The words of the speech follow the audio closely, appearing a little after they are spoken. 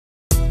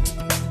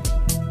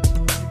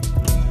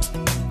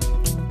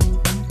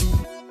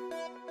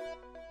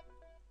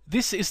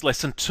This is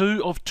lesson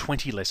 2 of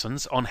 20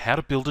 lessons on how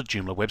to build a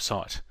Joomla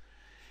website.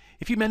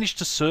 If you manage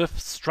to surf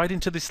straight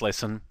into this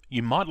lesson,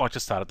 you might like to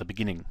start at the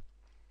beginning.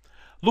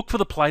 Look for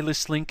the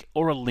playlist link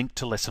or a link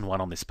to lesson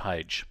 1 on this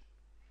page.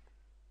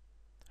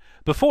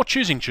 Before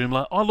choosing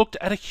Joomla, I looked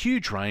at a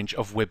huge range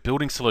of web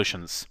building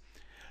solutions.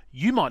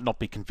 You might not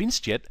be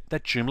convinced yet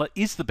that Joomla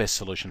is the best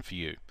solution for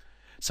you.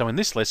 So in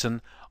this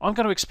lesson, I'm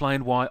going to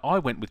explain why I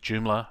went with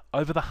Joomla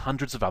over the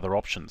hundreds of other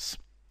options.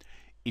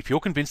 If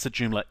you're convinced that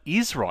Joomla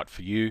is right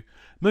for you,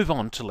 move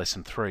on to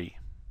lesson 3.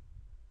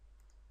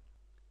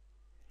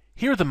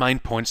 Here are the main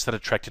points that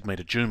attracted me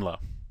to Joomla.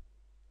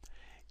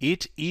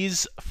 It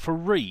is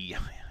free.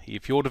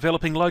 If you're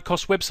developing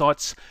low-cost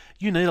websites,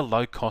 you need a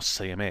low-cost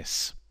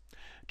CMS.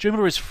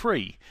 Joomla is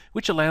free,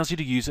 which allows you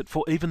to use it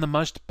for even the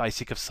most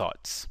basic of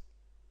sites.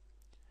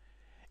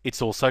 It's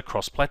also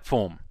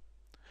cross-platform.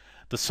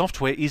 The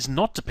software is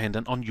not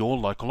dependent on your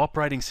local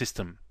operating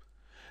system,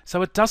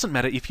 so it doesn't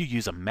matter if you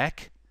use a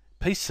Mac,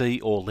 PC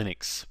or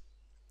Linux.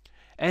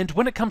 And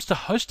when it comes to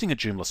hosting a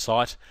Joomla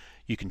site,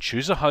 you can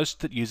choose a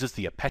host that uses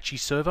the Apache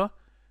server,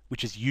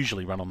 which is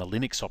usually run on the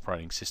Linux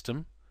operating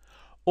system,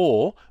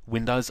 or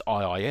Windows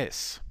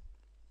IIS.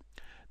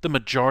 The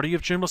majority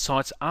of Joomla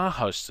sites are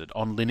hosted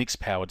on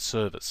Linux-powered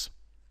servers.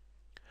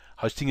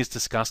 Hosting is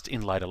discussed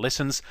in later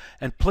lessons,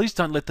 and please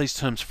don't let these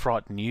terms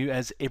frighten you,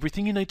 as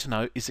everything you need to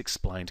know is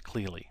explained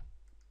clearly.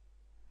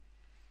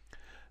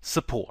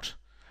 Support.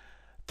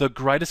 The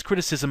greatest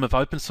criticism of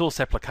open source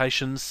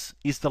applications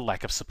is the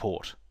lack of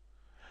support.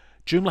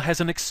 Joomla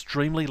has an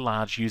extremely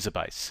large user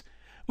base,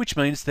 which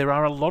means there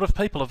are a lot of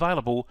people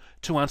available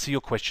to answer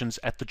your questions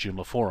at the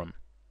Joomla forum.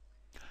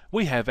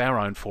 We have our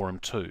own forum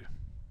too.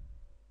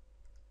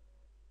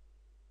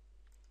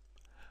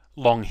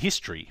 Long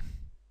history.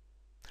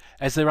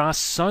 As there are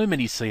so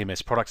many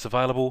CMS products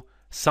available,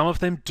 some of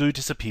them do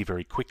disappear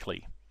very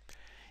quickly.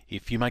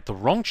 If you make the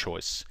wrong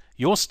choice,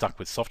 you're stuck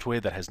with software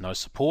that has no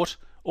support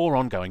or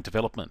ongoing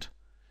development.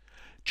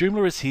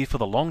 Joomla is here for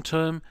the long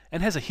term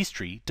and has a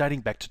history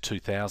dating back to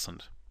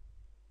 2000.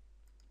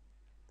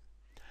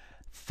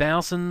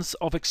 Thousands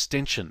of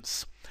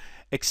extensions.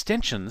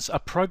 Extensions are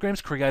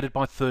programs created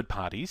by third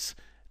parties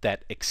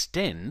that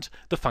extend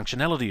the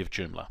functionality of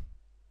Joomla.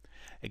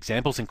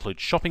 Examples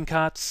include shopping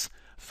carts,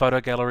 photo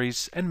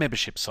galleries and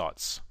membership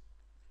sites.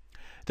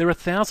 There are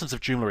thousands of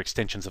Joomla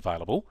extensions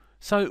available,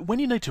 so when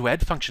you need to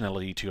add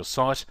functionality to your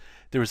site,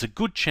 there is a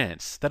good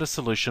chance that a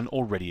solution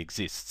already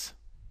exists.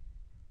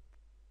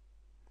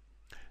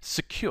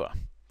 Secure.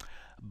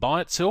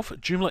 By itself,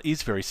 Joomla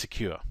is very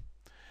secure.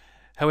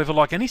 However,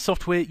 like any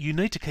software, you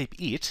need to keep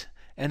it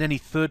and any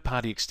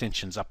third-party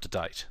extensions up to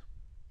date.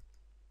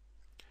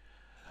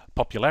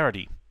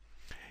 Popularity.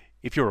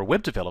 If you're a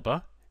web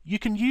developer, you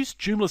can use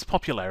Joomla's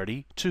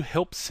popularity to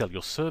help sell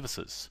your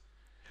services.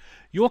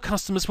 Your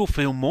customers will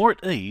feel more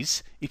at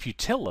ease if you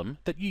tell them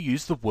that you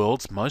use the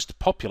world's most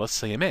popular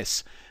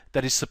CMS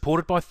that is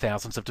supported by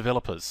thousands of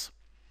developers.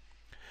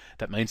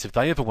 That means if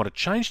they ever want to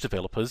change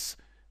developers,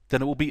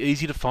 then it will be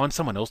easy to find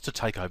someone else to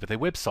take over their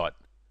website.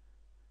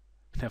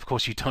 Now, of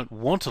course, you don't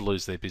want to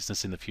lose their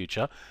business in the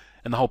future,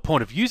 and the whole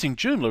point of using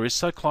Joomla is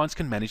so clients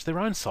can manage their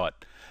own site.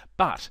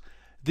 But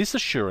this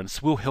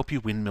assurance will help you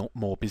win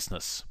more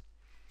business.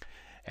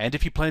 And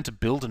if you plan to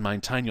build and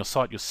maintain your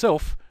site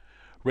yourself,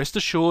 rest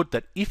assured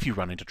that if you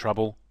run into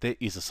trouble, there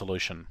is a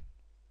solution.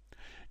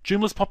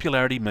 Joomla's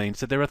popularity means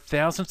that there are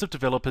thousands of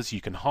developers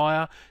you can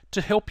hire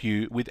to help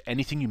you with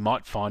anything you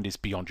might find is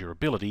beyond your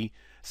ability,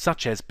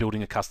 such as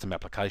building a custom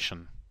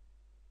application.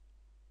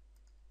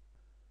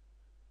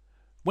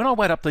 When I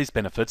weighed up these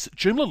benefits,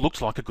 Joomla looked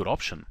like a good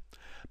option.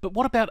 But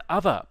what about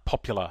other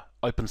popular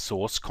open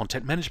source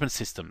content management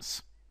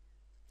systems?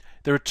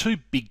 There are two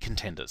big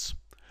contenders: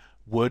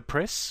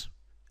 WordPress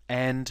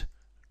and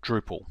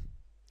Drupal.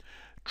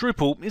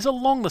 Drupal is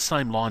along the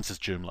same lines as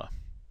Joomla.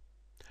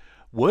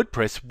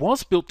 WordPress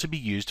was built to be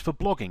used for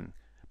blogging,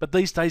 but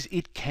these days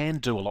it can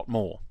do a lot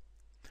more.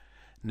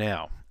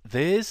 Now,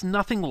 there's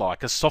nothing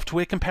like a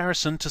software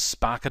comparison to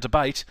spark a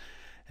debate,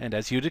 and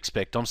as you'd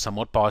expect, I'm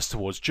somewhat biased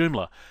towards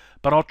Joomla,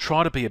 but I'll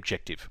try to be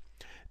objective.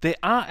 There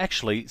are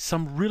actually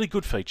some really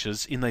good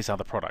features in these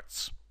other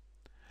products.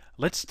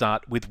 Let's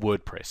start with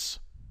WordPress.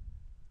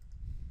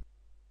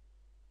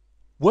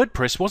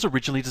 WordPress was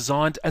originally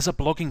designed as a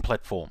blogging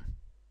platform.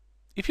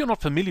 If you're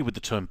not familiar with the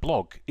term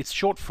blog, it's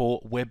short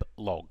for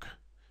weblog.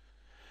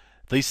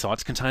 These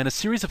sites contain a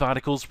series of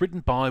articles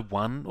written by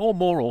one or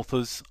more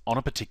authors on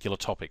a particular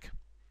topic.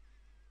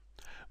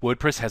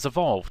 WordPress has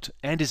evolved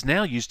and is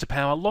now used to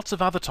power lots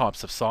of other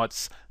types of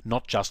sites,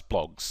 not just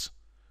blogs.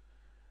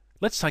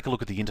 Let's take a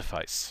look at the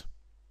interface.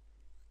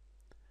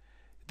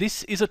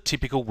 This is a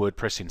typical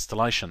WordPress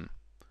installation.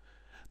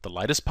 The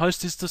latest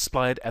post is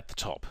displayed at the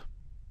top.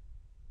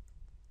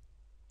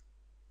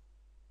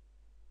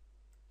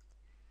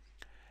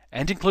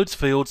 And includes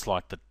fields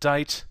like the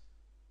date,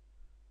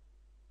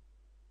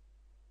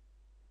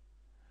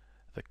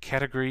 the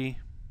category,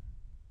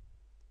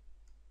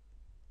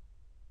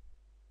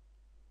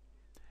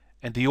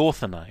 and the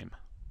author name.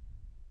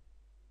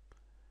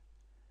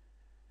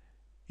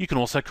 You can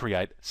also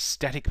create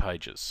static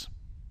pages.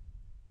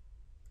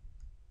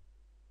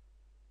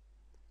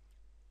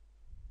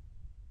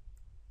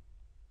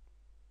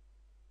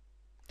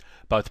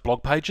 Both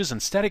blog pages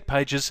and static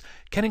pages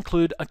can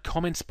include a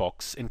comments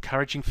box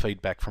encouraging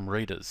feedback from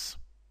readers.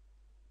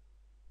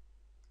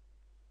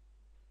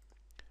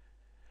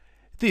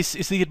 This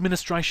is the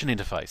administration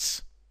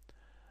interface.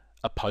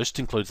 A post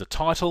includes a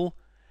title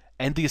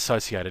and the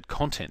associated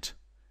content.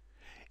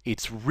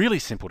 It's really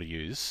simple to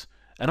use,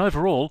 and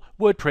overall,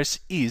 WordPress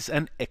is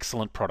an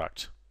excellent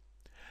product.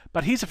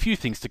 But here's a few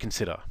things to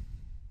consider.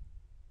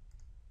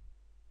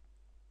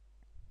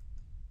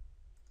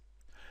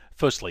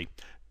 Firstly,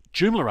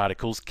 Joomla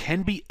articles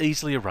can be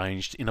easily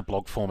arranged in a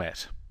blog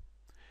format.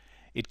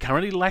 It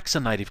currently lacks a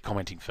native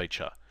commenting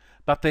feature,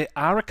 but there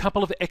are a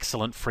couple of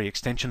excellent free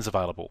extensions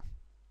available.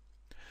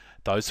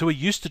 Those who are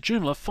used to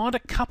Joomla find a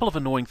couple of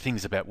annoying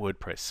things about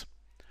WordPress.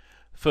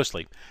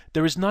 Firstly,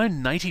 there is no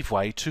native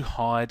way to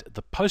hide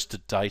the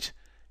posted date,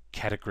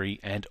 category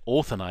and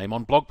author name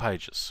on blog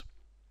pages.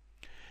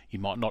 You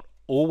might not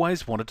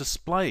always want to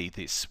display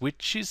this,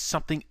 which is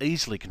something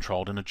easily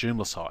controlled in a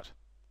Joomla site.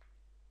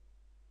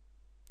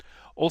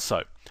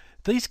 Also,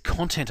 these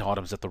content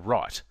items at the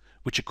right,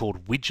 which are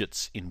called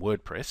widgets in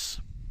WordPress,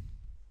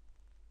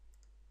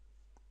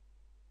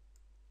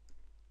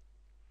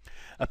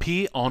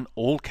 appear on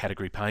all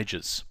category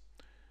pages.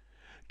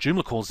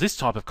 Joomla calls this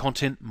type of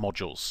content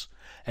modules,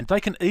 and they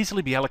can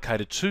easily be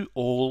allocated to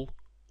all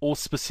or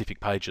specific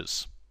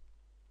pages.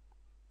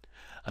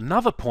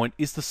 Another point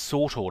is the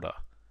sort order.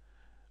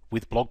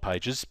 With blog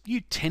pages,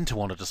 you tend to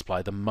want to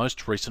display the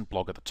most recent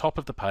blog at the top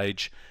of the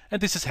page,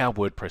 and this is how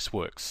WordPress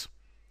works.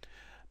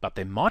 But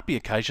there might be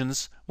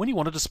occasions when you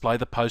want to display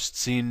the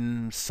posts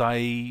in,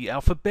 say,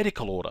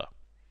 alphabetical order.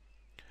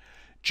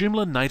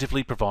 Joomla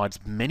natively provides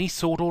many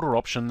sort order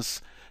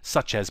options,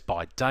 such as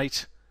by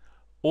date,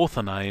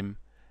 author name,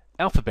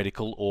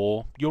 alphabetical,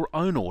 or your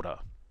own order.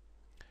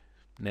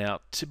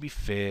 Now, to be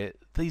fair,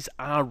 these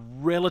are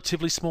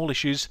relatively small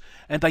issues,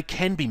 and they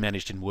can be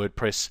managed in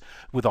WordPress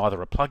with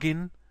either a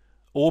plugin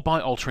or by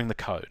altering the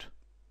code.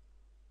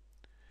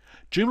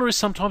 Joomla is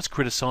sometimes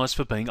criticised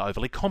for being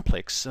overly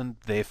complex and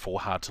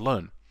therefore hard to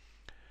learn.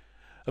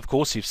 Of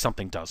course, if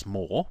something does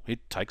more,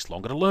 it takes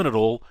longer to learn it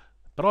all,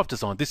 but I've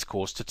designed this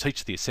course to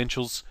teach the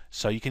essentials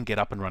so you can get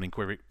up and running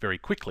very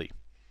quickly.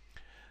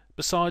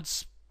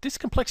 Besides, this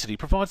complexity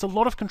provides a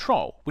lot of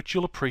control, which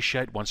you'll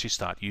appreciate once you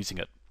start using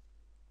it.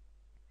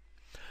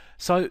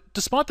 So,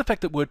 despite the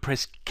fact that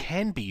WordPress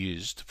can be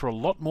used for a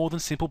lot more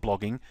than simple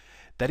blogging,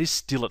 that is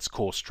still its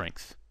core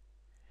strength.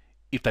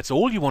 If that's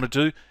all you want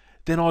to do,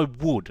 then I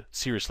would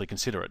seriously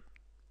consider it.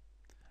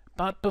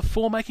 But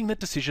before making that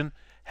decision,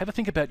 have a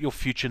think about your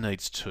future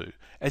needs too,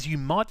 as you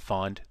might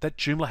find that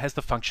Joomla has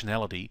the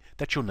functionality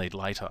that you'll need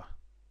later.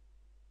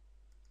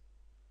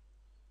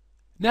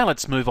 Now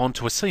let's move on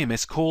to a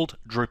CMS called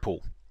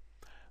Drupal.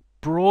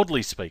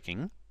 Broadly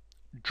speaking,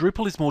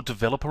 Drupal is more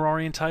developer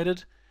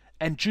orientated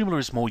and Joomla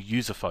is more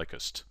user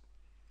focused.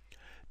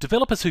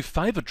 Developers who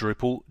favour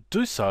Drupal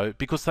do so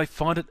because they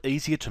find it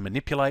easier to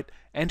manipulate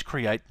and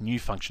create new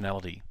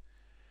functionality.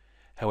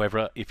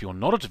 However, if you're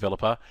not a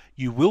developer,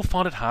 you will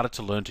find it harder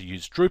to learn to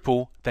use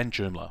Drupal than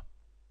Joomla.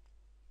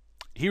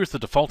 Here is the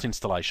default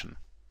installation.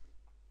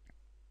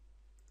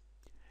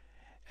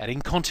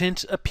 Adding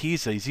content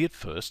appears easy at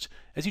first,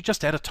 as you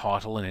just add a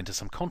title and enter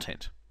some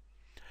content.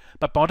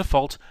 But by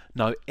default,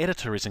 no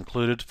editor is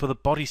included for the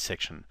body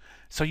section,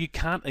 so you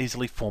can't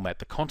easily format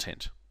the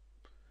content.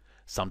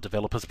 Some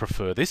developers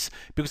prefer this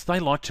because they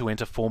like to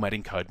enter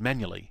formatting code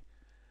manually.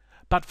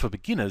 But for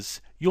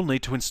beginners, you'll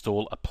need to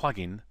install a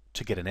plugin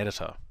to get an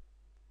editor.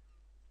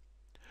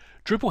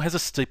 Drupal has a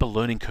steeper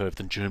learning curve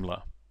than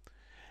Joomla.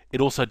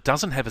 It also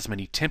doesn't have as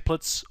many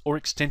templates or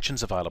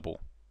extensions available.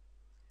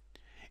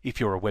 If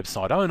you're a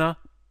website owner,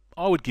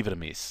 I would give it a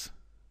miss.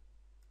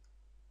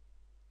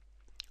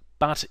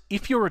 But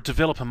if you're a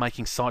developer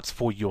making sites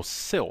for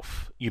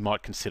yourself, you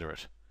might consider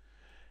it.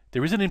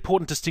 There is an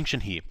important distinction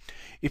here.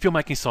 If you're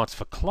making sites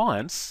for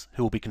clients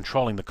who will be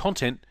controlling the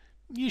content,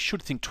 you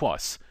should think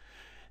twice.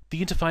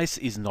 The interface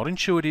is not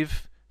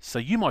intuitive, so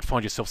you might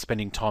find yourself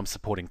spending time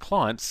supporting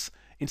clients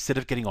instead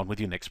of getting on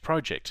with your next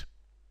project.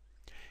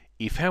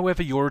 If,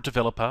 however, you're a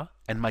developer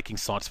and making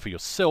sites for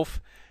yourself,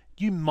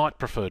 you might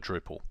prefer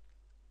Drupal.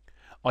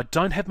 I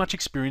don't have much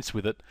experience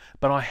with it,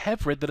 but I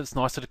have read that it's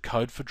nicer to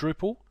code for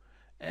Drupal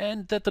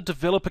and that the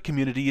developer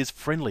community is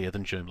friendlier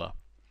than Joomla.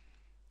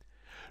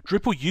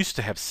 Drupal used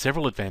to have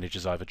several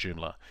advantages over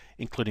Joomla,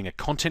 including a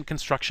content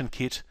construction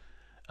kit,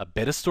 a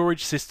better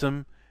storage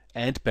system,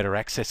 and better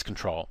access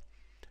control.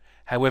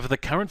 However, the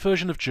current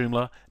version of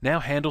Joomla now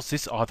handles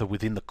this either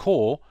within the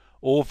core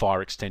or via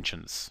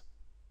extensions.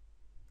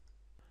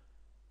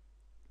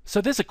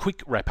 So there's a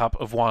quick wrap-up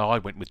of why I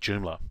went with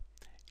Joomla.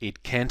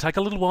 It can take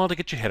a little while to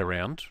get your head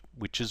around,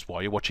 which is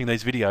why you're watching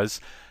these videos,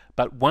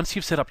 but once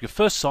you've set up your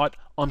first site,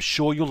 I'm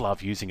sure you'll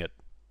love using it.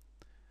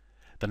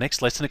 The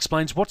next lesson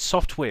explains what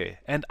software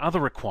and other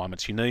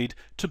requirements you need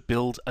to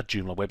build a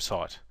Joomla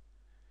website.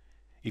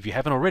 If you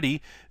haven't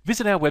already,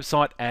 visit our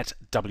website at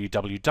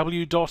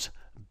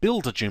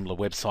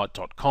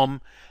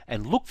www.buildajoomlawebsite.com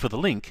and look for the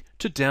link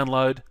to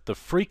download the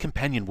free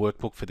companion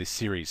workbook for this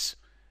series.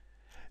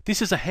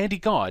 This is a handy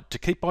guide to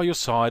keep by your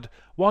side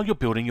while you're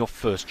building your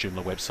first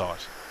Joomla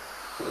website.